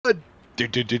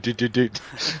Dude.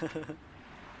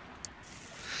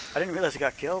 I didn't realize I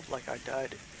got killed. Like I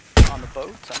died on the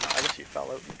boat. So I guess you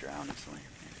fell out and you drowned instantly.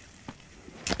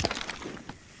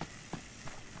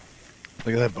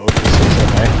 Look at that boat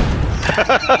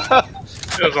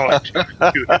just It was only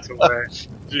two hits away.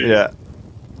 Jeez. Yeah.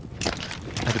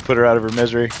 I had to put her out of her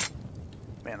misery.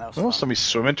 Man, that was Oh, fun. somebody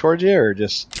swimming towards you, or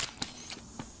just...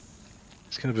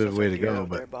 It's kind of a bit of a way to You're go, out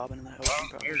there but... bobbing in that Well, ocean, I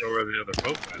probably. don't know where the other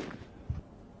boat went.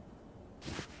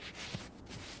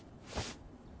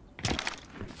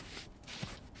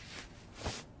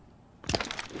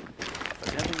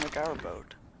 There's nothing like our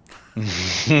boat.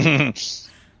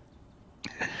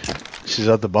 She's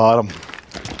at the bottom.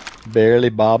 Barely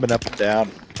bobbing up and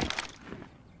down.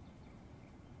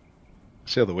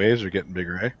 See how the waves are getting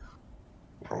bigger, eh?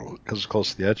 Because it's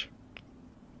close to the edge.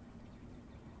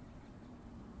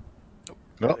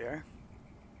 There Oh. they are.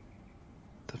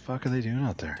 What the fuck are they doing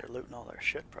out there? They're looting all their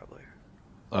shit, probably.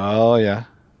 Oh, yeah.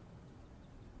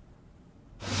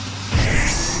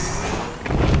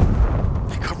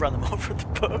 Go run them over the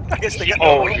boat. I guess they got.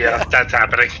 Oh yeah, that's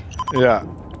happening. Yeah.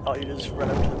 Oh, you just run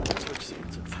up to them and switch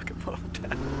seats and fucking mow them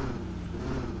down.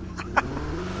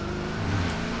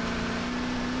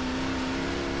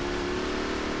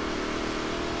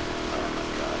 Oh my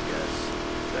god, yes.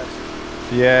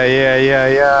 Yeah.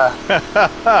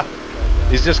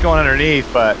 He's just going underneath,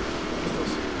 but... Still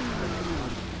see.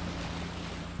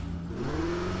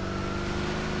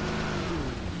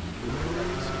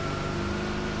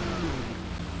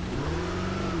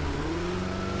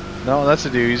 No, that's the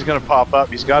dude. He's gonna pop up.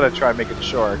 He's got to try and make it to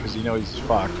shore, because you know he's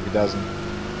fucked if he doesn't.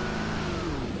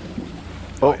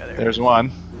 Oh, yeah, there there's he is.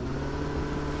 one.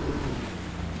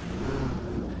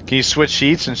 Can you switch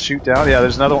sheets and shoot down? Yeah,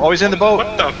 there's another one. Oh, he's in the boat.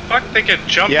 What the fuck? They can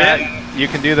jump in? Yeah, you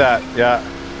can do that. Yeah.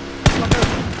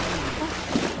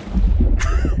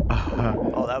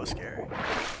 Oh, that was scary.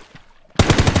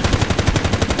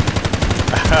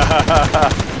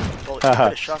 Well, you could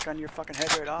have shotgun your fucking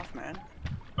head right off, man.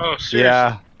 Oh, seriously?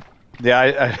 Yeah.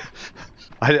 Yeah,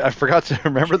 I forgot to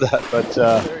remember that, but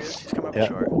There he is. He's coming up yeah.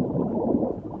 short.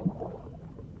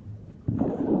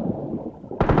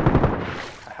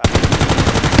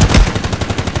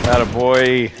 Not a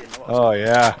boy. Oh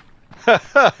yeah.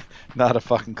 Not a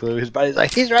fucking clue. His buddy's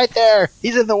like, he's right there.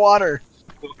 He's in the water.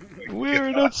 We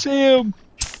don't see him.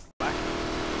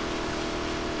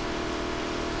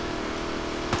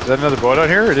 Is that another boat out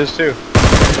here? It is too.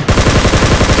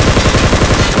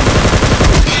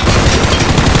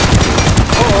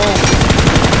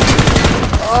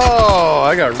 Oh,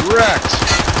 I got wrecked.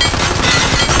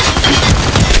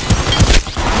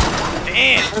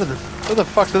 Damn! Where the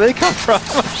fuck do they come from?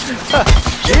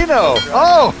 Gino!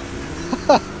 Oh!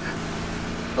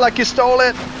 Like you stole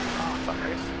it. Oh,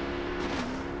 fuckers.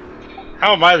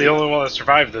 How am I the only one that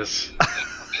survived this?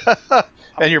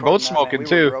 And your boat's Nah, man, smoking we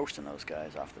too. were roasting those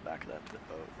guys off the back of that boat.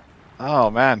 Oh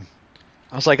man.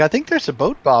 I was like, I think there's a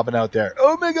boat bobbing out there.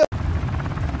 Oh my god.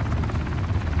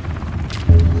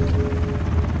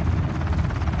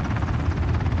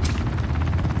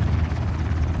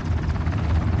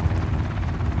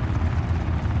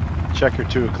 Check your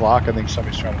 2 o'clock. I think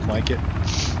somebody's trying to flank it.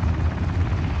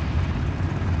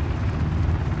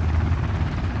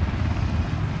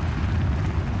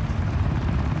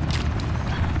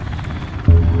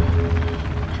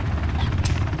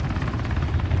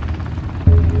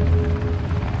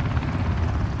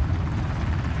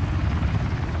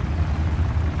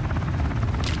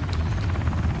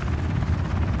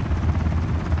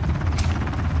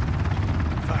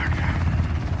 Fuck.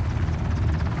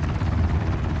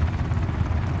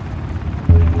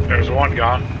 There's one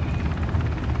gone.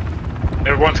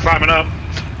 Everyone's climbing up.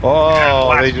 Oh,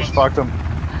 last they just one. fucked them.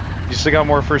 You still got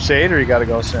more first aid, or you gotta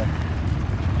go soon?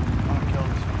 I want to kill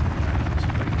this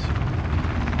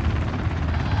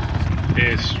one. He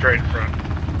is straight in front.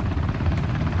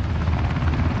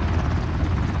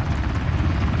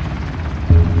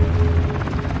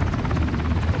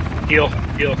 Heal,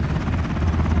 heal.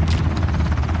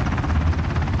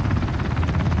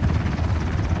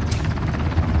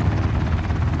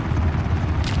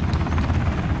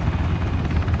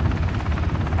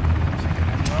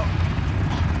 Well,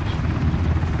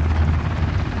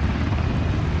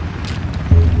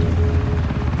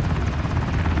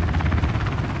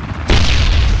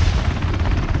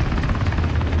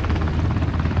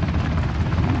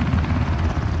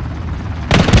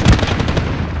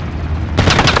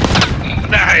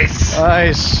 Nice!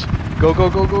 Nice. Go, go,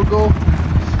 go, go, go.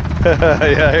 Yeah,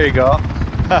 there you go.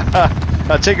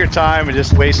 Now take your time and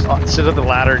just waste, sit on the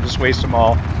ladder and just waste them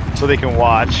all so they can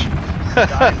watch.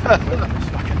 dying.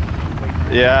 Fucking wait.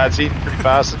 Yeah, it's eating pretty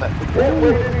fast, isn't it?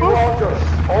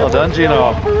 Well done,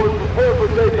 Gino.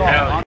 Hell